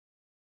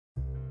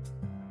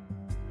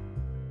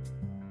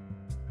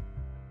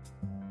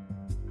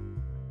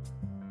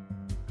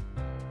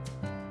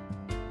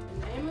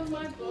of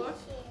my book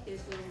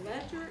is the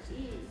letter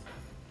E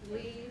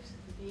leaves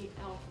the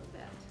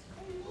alphabet.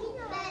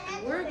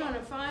 And we're going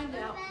to find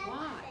out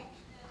why.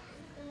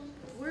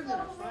 We're going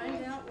to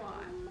find out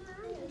why.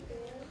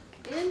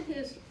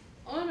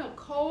 On a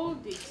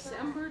cold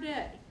December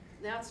day,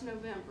 that's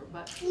November,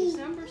 but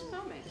December's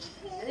coming,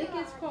 and it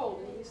gets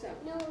cold in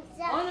December.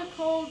 On a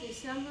cold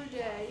December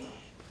day,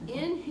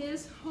 in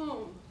his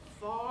home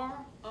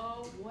far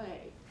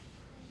away,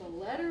 the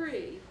letter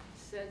E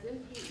said that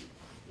he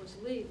was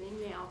leaving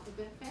the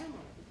alphabet family.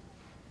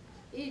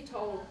 He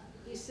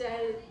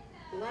said it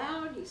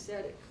loud, he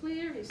said it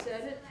clear, he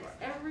said it for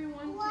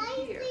everyone to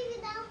hear.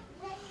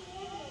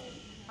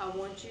 I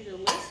want you to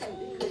listen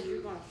because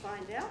you're going to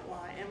find out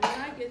why. And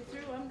when I get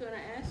through, I'm going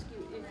to ask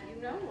you if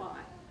you know why.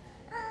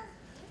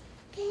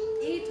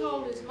 He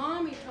told his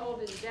mom, he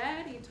told his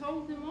dad, he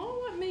told them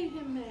all what made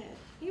him mad.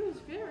 He was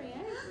very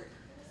angry.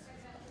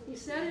 He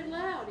said it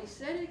loud, he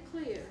said it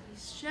clear, he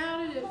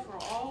shouted it for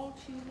all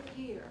to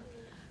hear.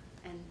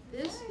 And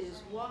this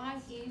is why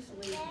he's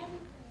leaving.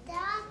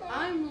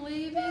 I'm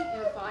leaving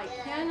if I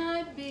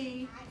cannot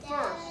be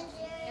first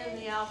in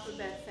the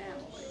alphabet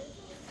family.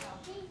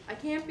 I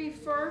can't be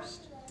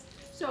first,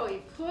 so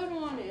he put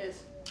on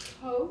his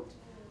coat,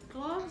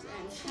 gloves,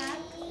 and hat,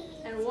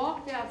 and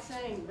walked out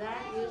saying,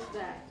 "That is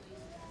that."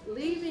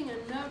 Leaving a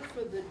note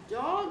for the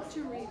dog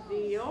to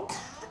reveal,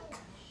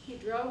 he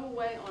drove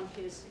away on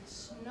his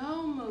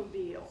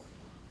snowmobile.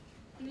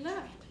 He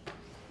left.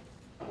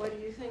 What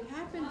do you think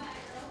happened?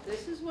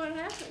 This is what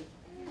happened.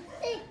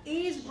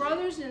 E's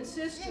brothers and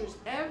sisters,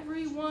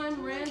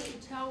 everyone ran to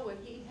tell what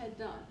he had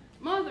done.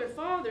 "Mother,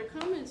 Father,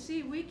 come and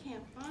see. We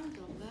can't find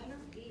the letter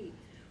E.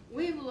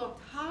 We've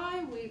looked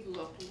high, we've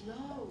looked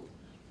low.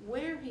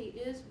 Where he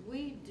is,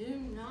 we do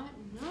not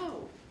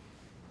know.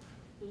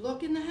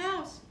 Look in the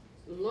house,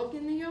 look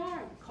in the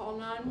yard, call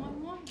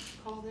 911,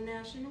 call the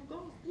National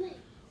Guard."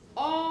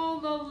 All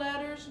the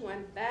letters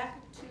went back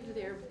to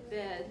their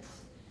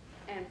beds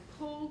and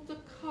pulled the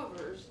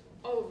covers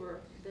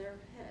over their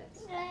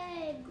heads.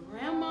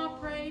 Grandma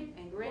prayed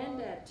and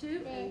Granddad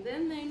too, and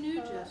then they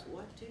knew just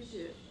what to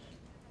do.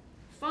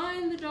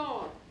 Find the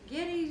dog,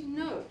 get his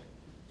note,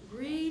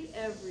 read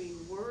every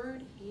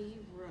word he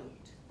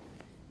wrote.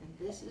 And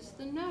this is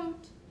the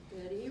note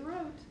that he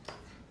wrote.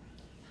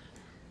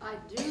 "I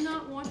do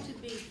not want to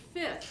be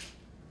fifth,"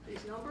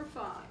 he's number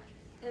 5,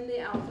 "in the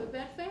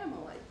alphabet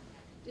family."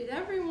 Did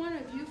every one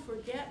of you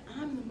forget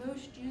I'm the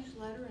most used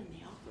letter in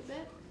the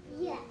alphabet?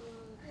 Yeah.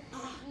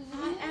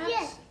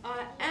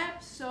 I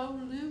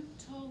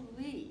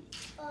absolutely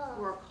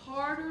work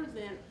harder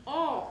than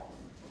all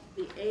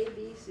the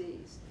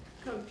ABCs.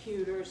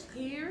 Computers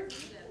here,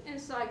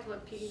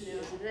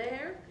 encyclopedias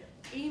there,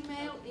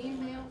 email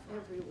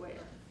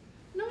everywhere.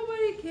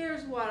 Nobody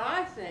cares what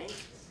I think.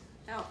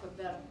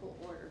 Alphabetical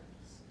order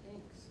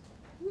stinks.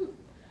 Whew.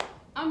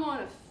 I'm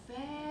on a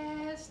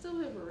fast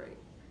delivery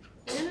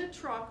in a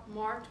truck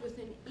marked with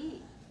an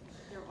E.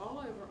 They're all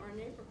over our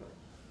neighborhood.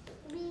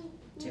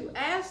 To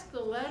ask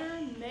the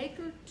letter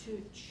maker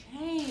to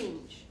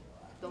change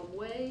the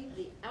way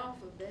the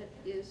alphabet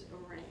is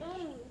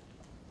arranged.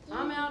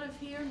 I'm out of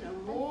here, no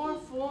more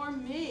for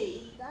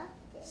me.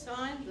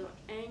 Signed, the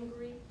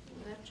angry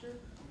letter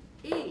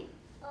E.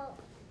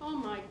 Oh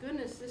my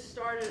goodness, this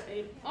started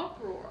an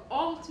uproar.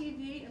 All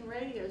TV and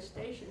radio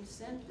stations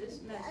sent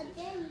this message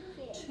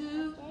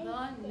to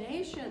the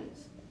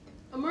nations.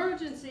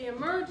 Emergency,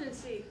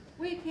 emergency,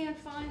 we can't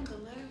find the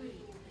letter E.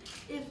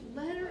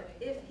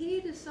 If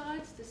he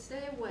decides to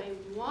stay away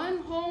one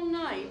whole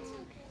night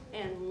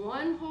and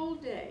one whole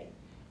day,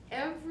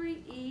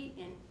 every E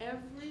in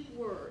every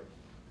word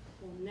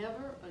will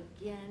never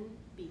again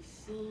be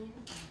seen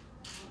or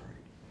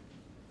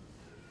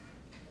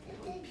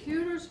heard.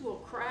 Computers will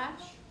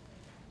crash,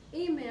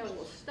 email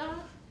will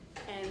stop,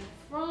 and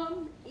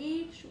from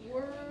each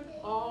word,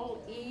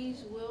 all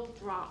E's will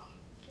drop.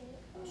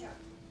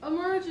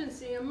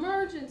 Emergency,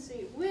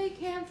 emergency, we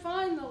can't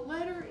find the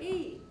letter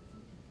E.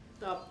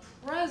 The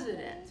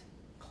president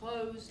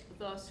closed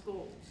the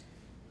schools.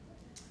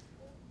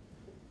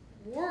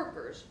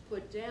 Workers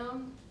put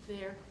down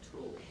their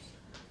tools.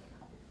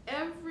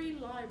 Every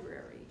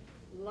library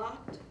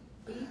locked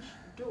each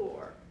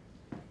door.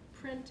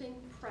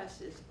 Printing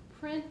presses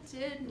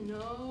printed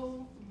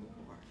no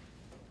more.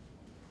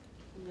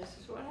 And this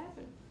is what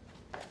happened.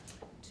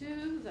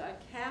 To the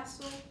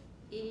castle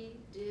E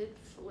did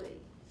flee.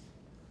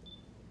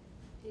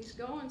 He's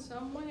going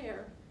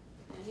somewhere,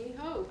 and he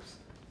hopes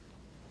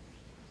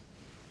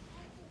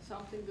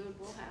something good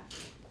will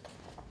happen.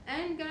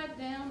 And got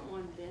down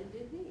on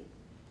bended knee.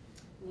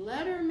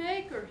 Letter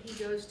maker, he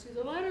goes to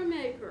the letter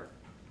maker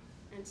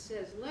and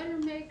says, "Letter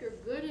maker,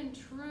 good and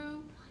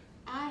true,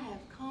 I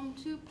have come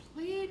to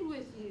plead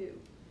with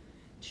you.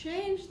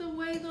 Change the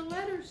way the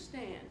letters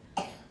stand.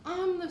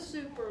 I'm the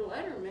super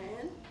letter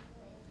man.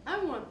 I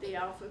want the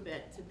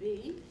alphabet to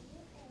be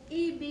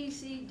E, B,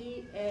 C,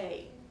 D,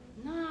 A,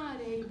 not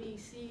A, B,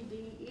 C,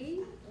 D,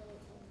 E.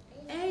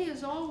 A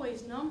is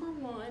always number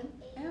 1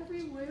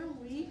 everywhere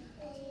we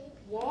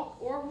walk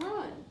or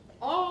run.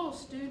 All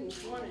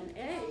students want an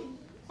A.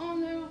 on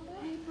their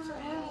paper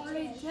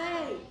every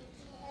day.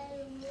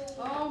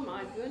 Oh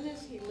my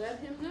goodness, he let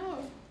him know.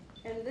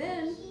 And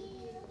then,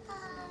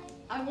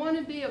 I want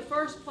to be a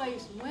first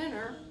place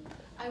winner.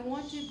 I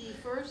want to be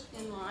first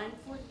in line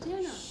for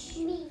dinner.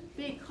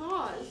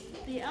 Because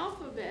the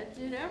alphabet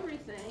did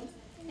everything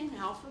in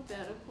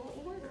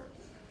alphabetical order.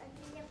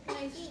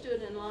 They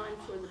stood in line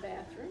for the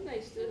bathroom,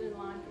 they stood in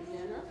line for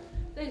dinner,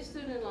 they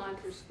stood in line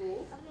for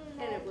school,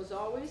 and it was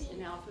always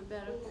in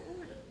alphabetical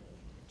order.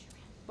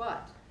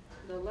 But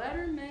the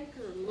letter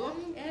maker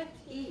looked at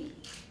E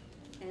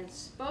and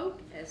spoke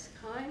as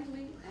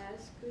kindly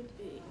as could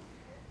be.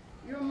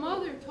 Your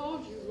mother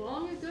told you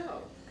long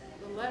ago,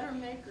 the letter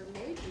maker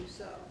made you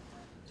so.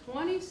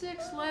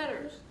 26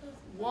 letters,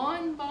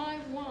 one by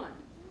one,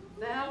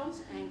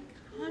 vowels and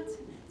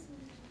consonants,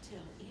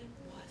 till it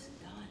was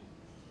done.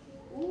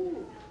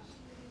 Ooh.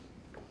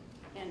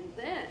 And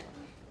then,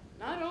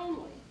 not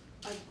only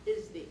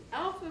is the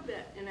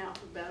alphabet in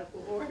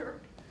alphabetical order,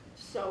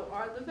 so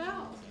are the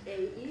vowels,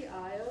 A, E,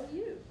 I, O,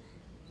 U.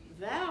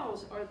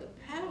 Vowels are the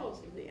pals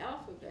of the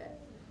alphabet.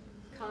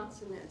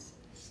 Consonants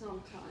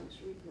sometimes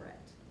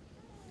regret.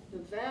 The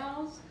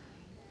vowels,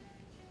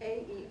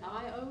 A, E,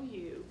 I, O,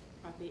 U,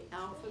 are the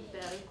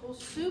alphabetical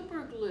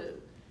superglue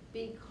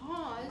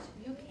because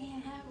you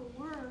can't have a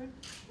word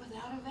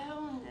without a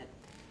vowel in it.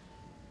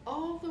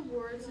 All the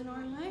words in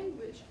our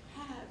language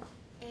have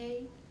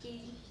A,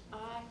 E,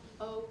 I,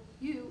 O,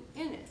 U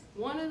in it.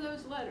 One of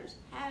those letters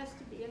has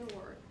to be in a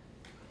word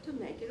to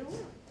make it a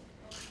word.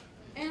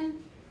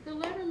 And the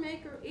letter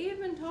maker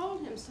even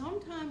told him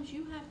sometimes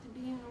you have to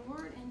be in a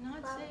word and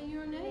not say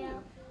your name.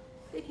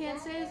 They can't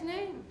say his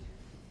name.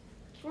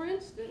 For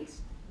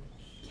instance,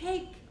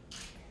 cake.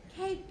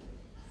 Cake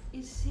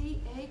is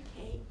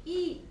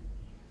C-A-K-E.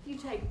 You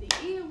take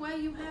the E away,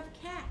 you have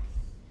cack.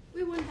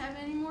 We wouldn't have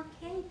any more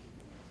cake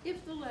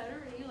if the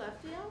letter E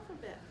left the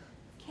alphabet.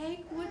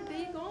 Cake would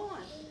be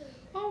gone.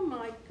 Oh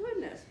my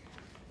goodness.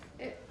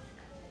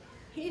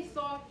 He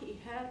thought he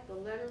had the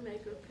letter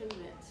maker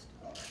convinced.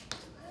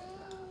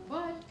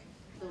 But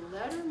the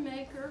letter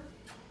maker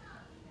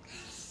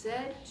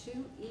said to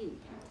E,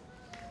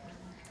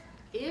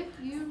 if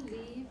you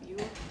leave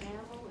your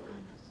family,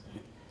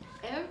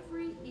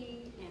 every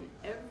E in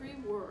every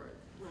word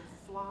will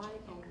fly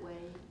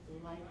away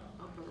like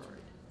a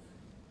bird.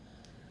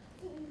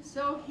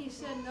 So he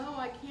said, no,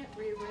 I can't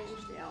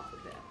rearrange the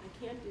alphabet.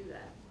 I can't do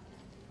that.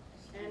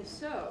 And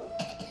so,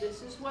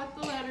 this is what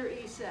the letter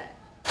E said.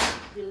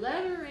 The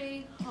letter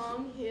E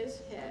hung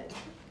his head,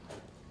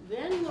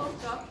 then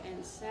looked up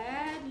and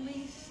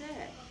sadly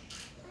said,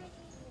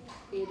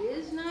 it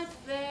is not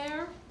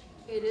fair,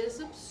 it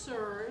is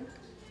absurd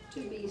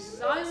to be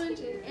silent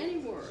in any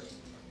word.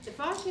 If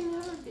I can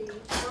never be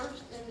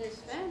first in this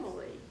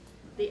family,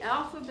 the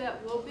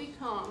alphabet will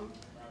become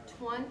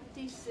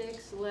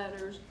 26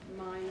 letters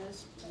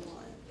minus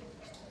 1.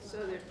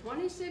 So there are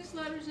 26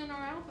 letters in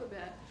our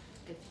alphabet.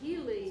 If he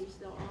leaves,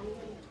 there'll only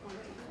be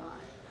 25.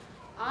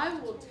 I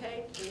will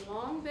take a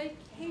long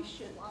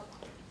vacation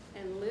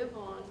and live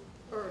on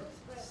Earth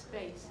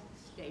Space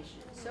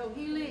Station. So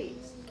he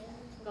leaves.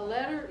 The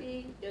letter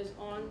E is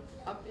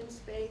up in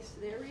space.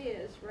 There he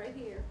is, right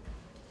here.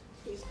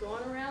 He's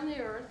going around the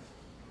Earth,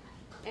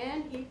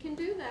 and he can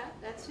do that.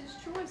 That's his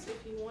choice.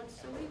 If he wants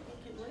to leave,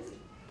 he can leave.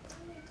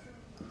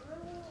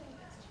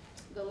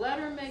 The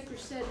letter maker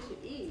said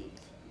to E,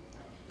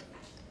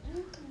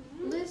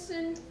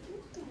 listen,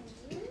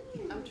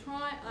 I'm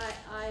trying,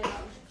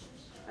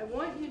 I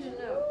want you to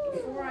know,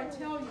 before I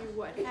tell you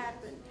what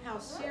happened, how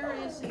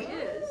serious it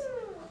is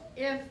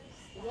if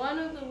one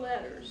of the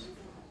letters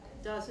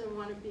doesn't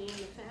want to be in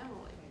the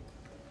family.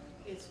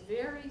 It's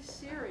very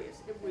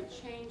serious. It would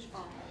change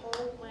our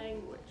whole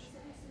language.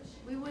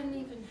 We wouldn't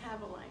even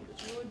have a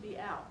language. We would be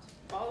out.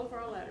 All of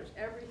our letters,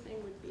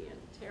 everything would be in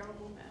a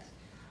terrible mess.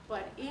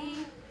 But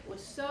E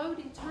was so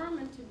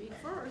determined to be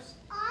first,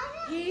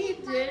 he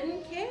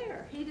didn't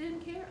care. He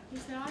didn't care. He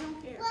said, I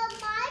don't care. Well,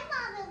 my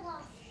mother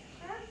lost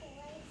her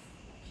voice.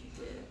 She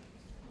did.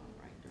 All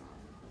right,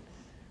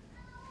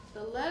 darling.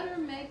 The letter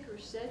maker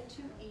said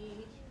to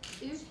E,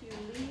 if you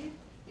leave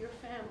your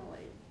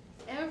family,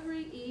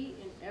 every E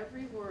in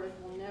every word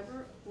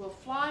will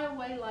fly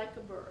away like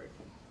a bird.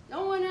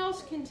 No one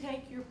else can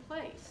take your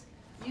place.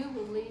 You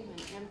will leave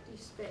an empty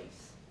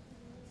space.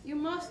 You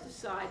must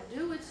decide,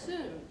 do it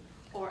soon,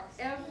 or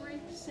every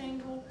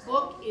single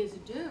book is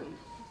doomed.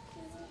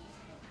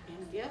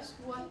 And guess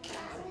what?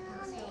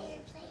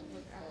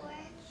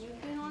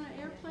 You've been on an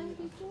airplane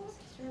before?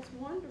 That's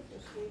wonderful,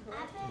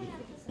 sweetheart.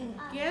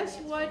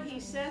 Guess what he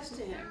says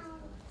to him?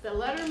 The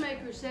letter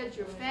maker says,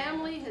 your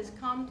family has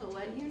come to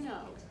let you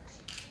know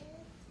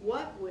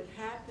what would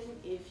happen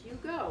if you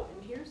go.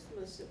 And here's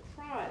the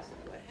surprise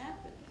of what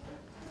happened.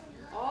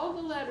 All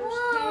the letters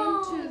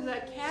came to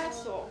the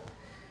castle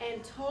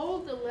and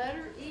told the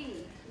letter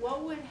E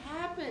what would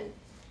happen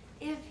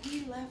if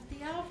he left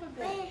the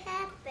alphabet. What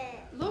happened?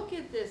 Look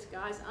at this,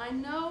 guys. I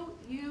know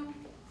you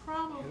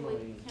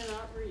probably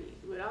cannot read.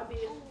 Would I be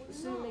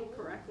assuming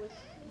correctly?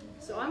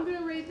 So I'm going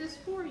to read this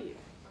for you.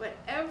 But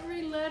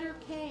every letter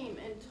came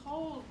and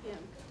told him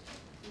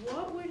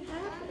what would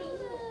happen.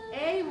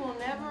 A will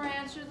never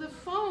answer the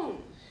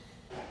phone.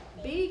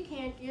 B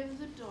can't give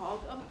the dog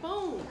a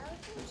bone.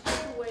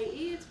 Take away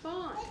E, it's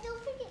bond.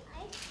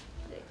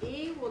 The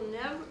E will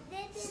never,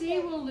 C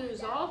will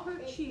lose all her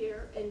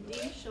cheer, and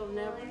D shall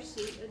never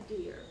see a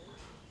deer.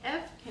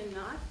 F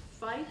cannot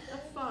fight a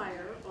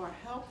fire or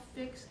help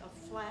fix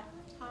a flat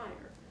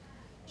tire.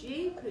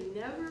 G could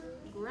never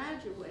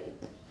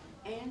graduate,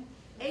 and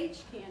H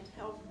can't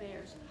help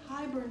bears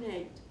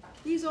hibernate.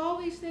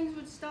 All these things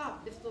would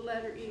stop if the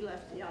letter E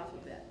left the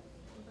alphabet.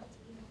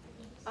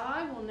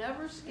 I will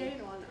never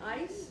skate on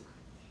ice,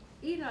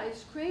 eat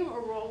ice cream,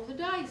 or roll the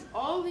dice.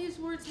 All these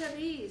words have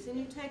E's, and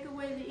you take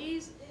away the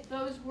E's,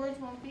 those words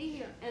won't be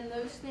here, and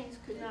those things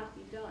could not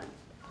be done.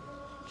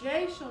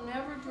 J shall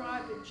never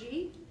drive a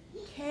Jeep.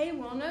 K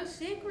will no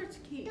secrets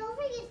keep. Don't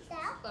forget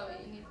that. Chloe,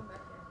 you need to come back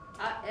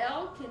here.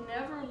 L can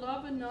never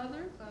love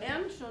another.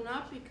 M shall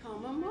not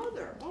become a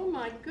mother. Oh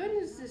my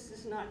goodness, this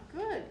is not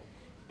good.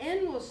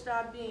 N will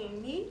stop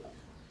being neat.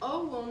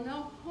 O will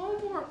no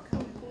homework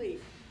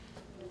complete.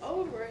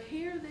 Over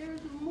here,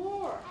 there's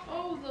more.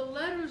 Oh, the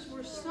letters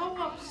were so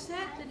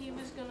upset that he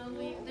was going to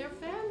leave their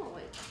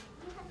family.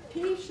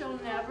 P shall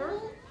never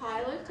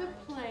pilot a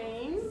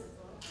plane.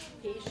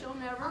 P shall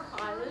never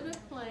pilot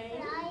a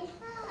plane.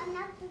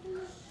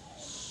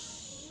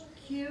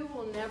 Q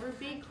will never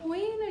be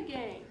queen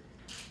again.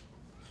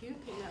 Q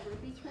can never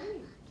be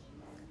queen.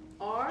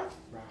 R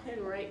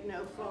can rake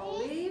no fall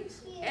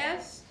leaves.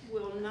 S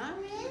will not.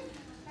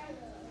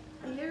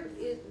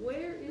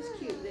 Where is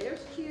Q?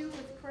 There's Q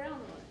with crown on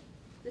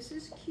it. This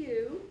is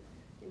Q,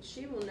 and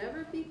she will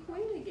never be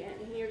queen again.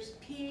 And here's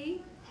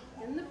P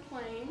in the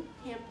plane,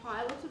 can't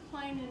pilot the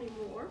plane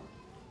anymore.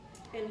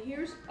 And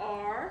here's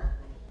R,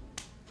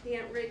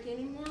 can't rake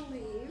any more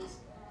leaves.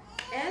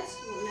 S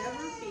will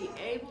never be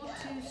able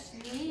to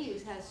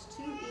sneeze, has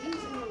two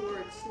E's in the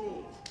word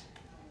sneeze.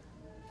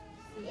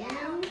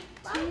 U,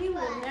 T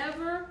will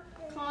never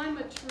climb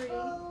a tree,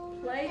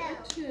 play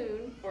a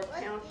tune, or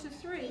count to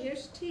 3.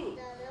 Here's T.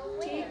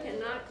 T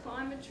cannot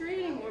climb a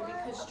tree anymore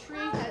because tree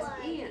has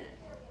E in it.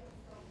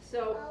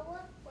 So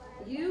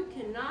U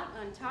cannot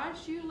untie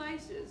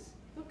shoelaces.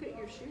 Look at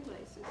your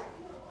shoelaces.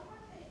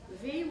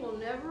 V will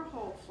never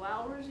hold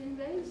flowers in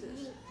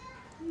vases.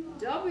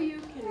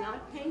 W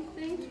cannot paint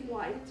things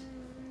white,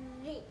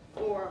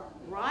 or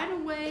ride a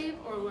wave,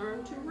 or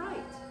learn to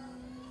write.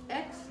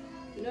 X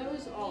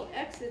knows all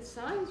exit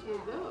signs will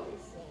go.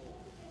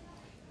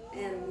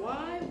 And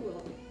Y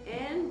will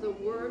end the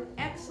word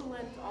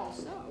excellent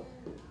also.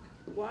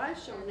 Y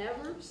shall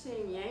never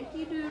sing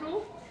Yankee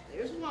Doodle,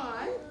 there's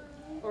Y,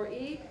 or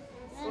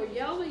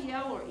yell a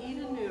yell or eat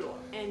a noodle.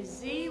 And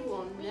Z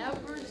will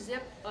never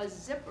zip a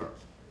zipper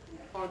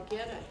or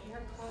get a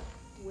haircut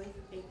with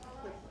a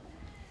clipper.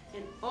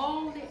 And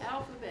all the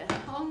alphabet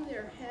hung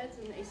their heads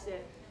and they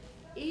said,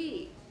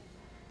 E,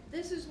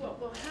 this is what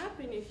will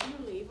happen if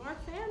you leave our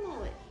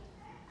family.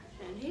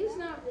 And he's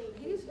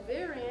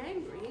very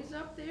angry. He's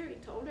up there, he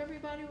told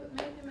everybody what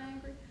made him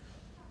angry.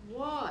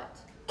 What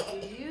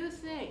do you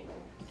think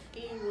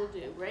E will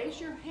do? Raise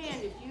your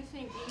hand if you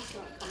think E's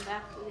going to come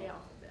back to the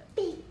alphabet.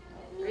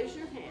 Raise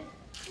your hand.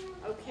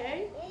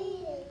 Okay?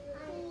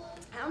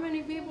 How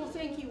many people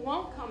think he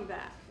won't come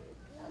back?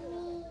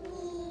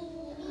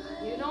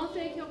 You don't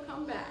think he'll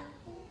come back?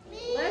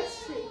 Let's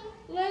see.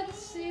 Let's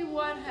see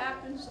what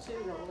happens to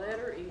the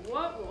letter E.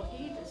 What will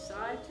he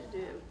decide to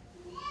do?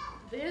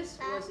 This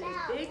was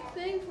a big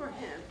thing for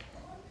him.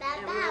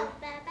 And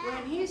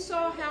when he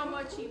saw how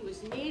much he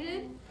was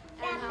needed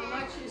and how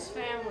much his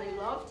family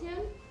loved him,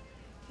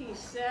 he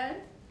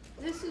said,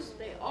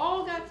 they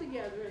all got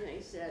together and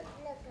they said,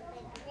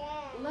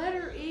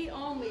 letter E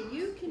only,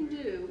 you can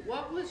do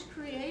what was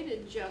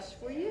created just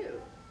for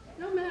you.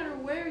 No matter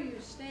where you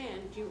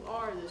stand, you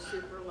are the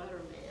super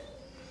letter man.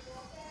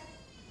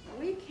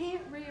 We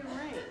can't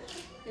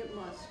rearrange. It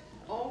must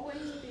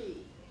always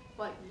be.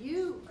 But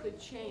you could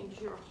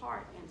change your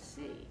heart and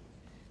see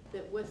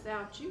that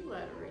without you,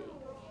 letter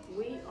E,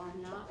 we are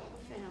not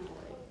a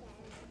family.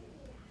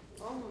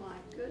 Oh my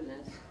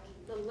goodness.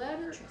 The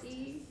letter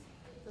E,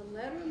 the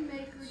letter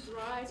maker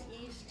dried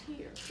E's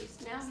tears.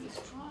 Now he's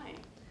crying.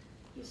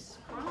 He's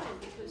crying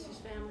because his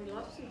family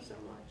loves him so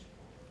much.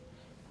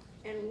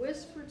 And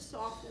whispered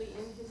softly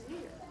in his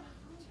ear,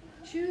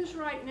 choose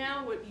right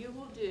now what you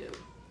will do.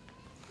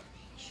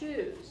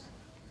 Choose.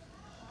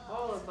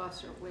 All of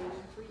us are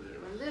waiting for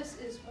you. And this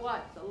is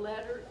what the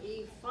letter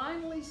E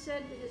finally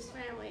said to his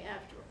family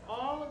after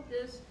all of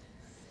this,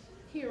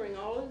 hearing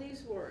all of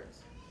these words.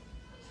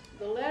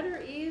 The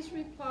letter E's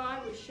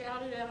reply was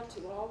shouted out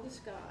to all the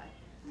sky.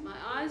 My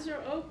eyes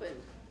are open,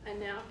 I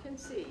now can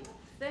see.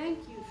 Thank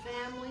you,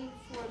 family,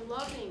 for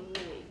loving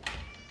me.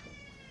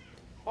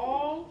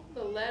 All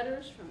the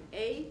letters from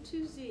A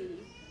to Z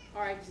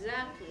are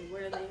exactly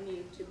where they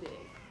need to be.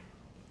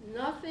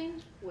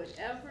 Nothing would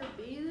ever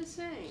be the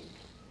same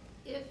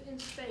if in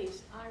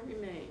space I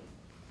remain.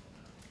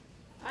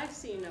 I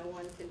see no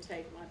one can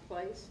take my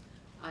place.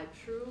 I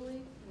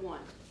truly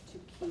want to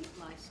keep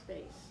my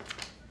space.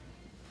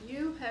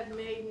 You have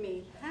made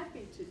me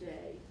happy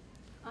today.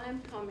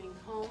 I'm coming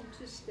home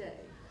to stay.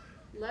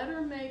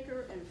 Letter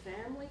maker and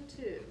family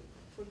too,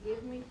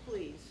 forgive me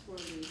please for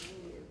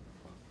leaving you.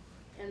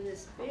 And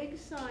this big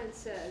sign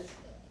says,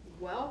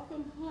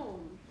 welcome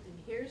home. And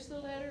here's the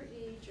letter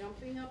E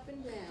jumping up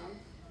and down.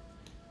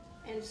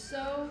 And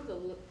so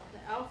the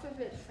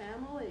alphabet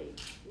family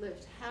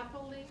lived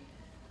happily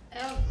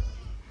ever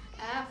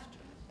after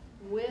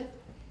with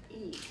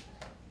E.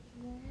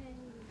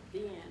 The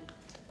end.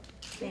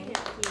 Thank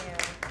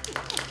you.